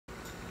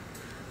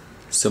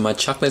So my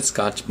chocolate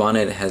scotch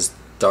bonnet has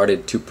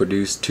started to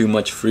produce too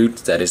much fruit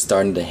that is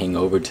starting to hang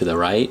over to the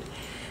right,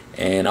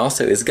 and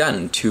also it's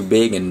gotten too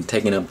big and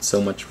taking up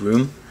so much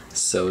room.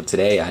 So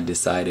today I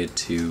decided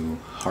to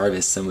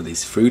harvest some of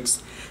these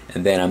fruits,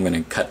 and then I'm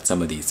gonna cut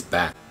some of these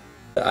back.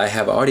 I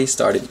have already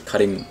started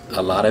cutting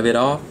a lot of it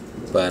off,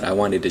 but I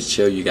wanted to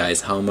show you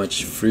guys how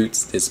much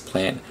fruits this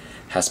plant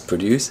has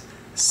produced.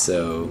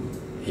 So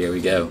here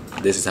we go.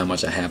 This is how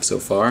much I have so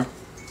far,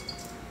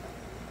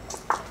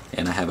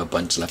 and I have a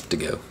bunch left to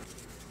go.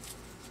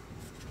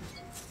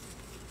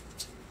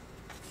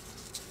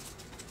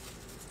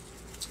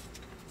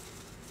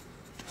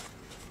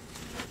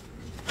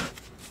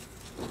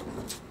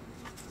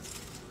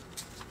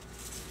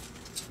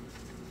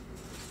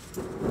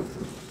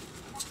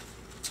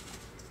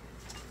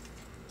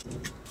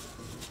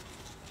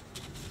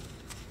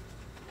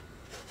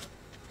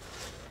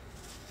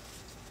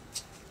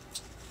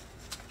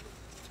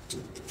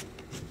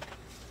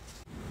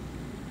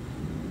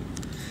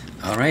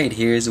 Alright,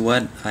 here's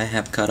what I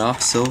have cut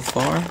off so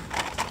far,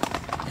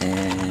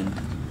 and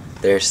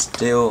there's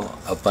still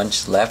a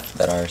bunch left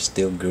that are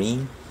still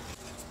green,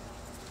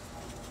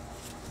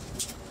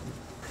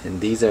 and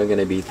these are going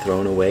to be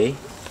thrown away,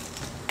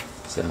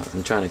 so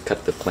I'm trying to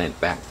cut the plant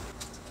back.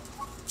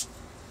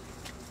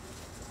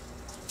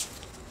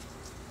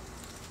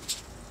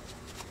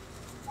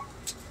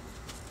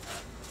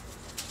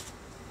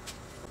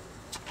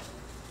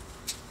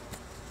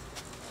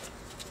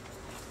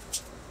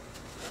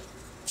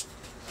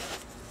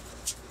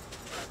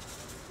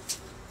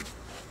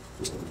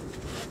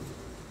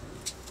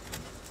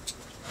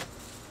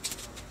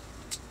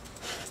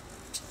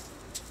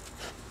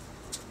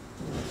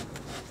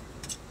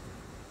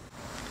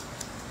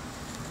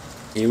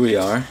 Here we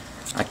are.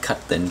 I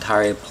cut the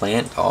entire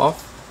plant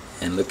off,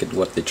 and look at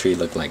what the tree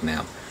looked like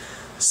now.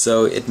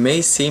 So it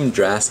may seem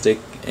drastic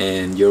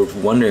and you're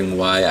wondering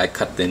why I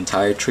cut the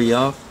entire tree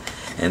off,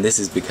 and this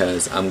is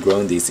because I'm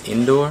growing these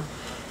indoor,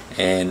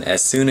 and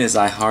as soon as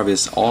I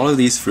harvest all of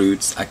these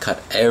fruits, I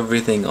cut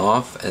everything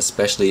off,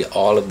 especially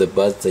all of the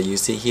buds that you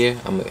see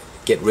here. I'm gonna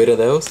get rid of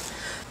those.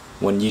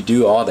 When you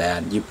do all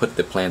that, you put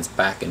the plants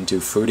back into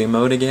fruiting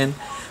mode again.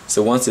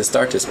 So once it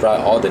starts to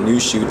sprout all the new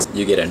shoots,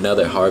 you get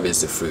another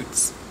harvest of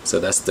fruits. So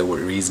that's the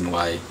reason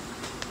why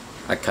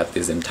I cut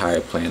this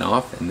entire plant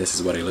off, and this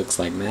is what it looks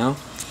like now.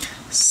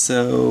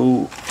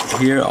 So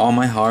here are all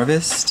my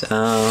harvest.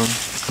 I'm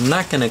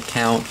not gonna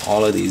count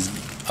all of these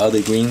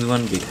other green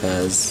ones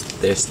because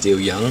they're still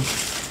young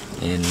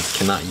and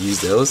cannot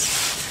use those.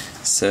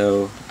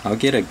 So I'll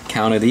get a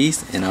count of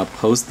these and I'll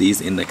post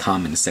these in the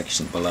comment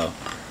section below.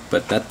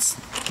 But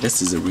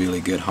this is a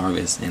really good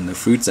harvest, and the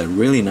fruits are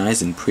really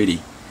nice and pretty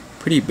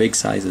big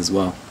size as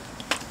well.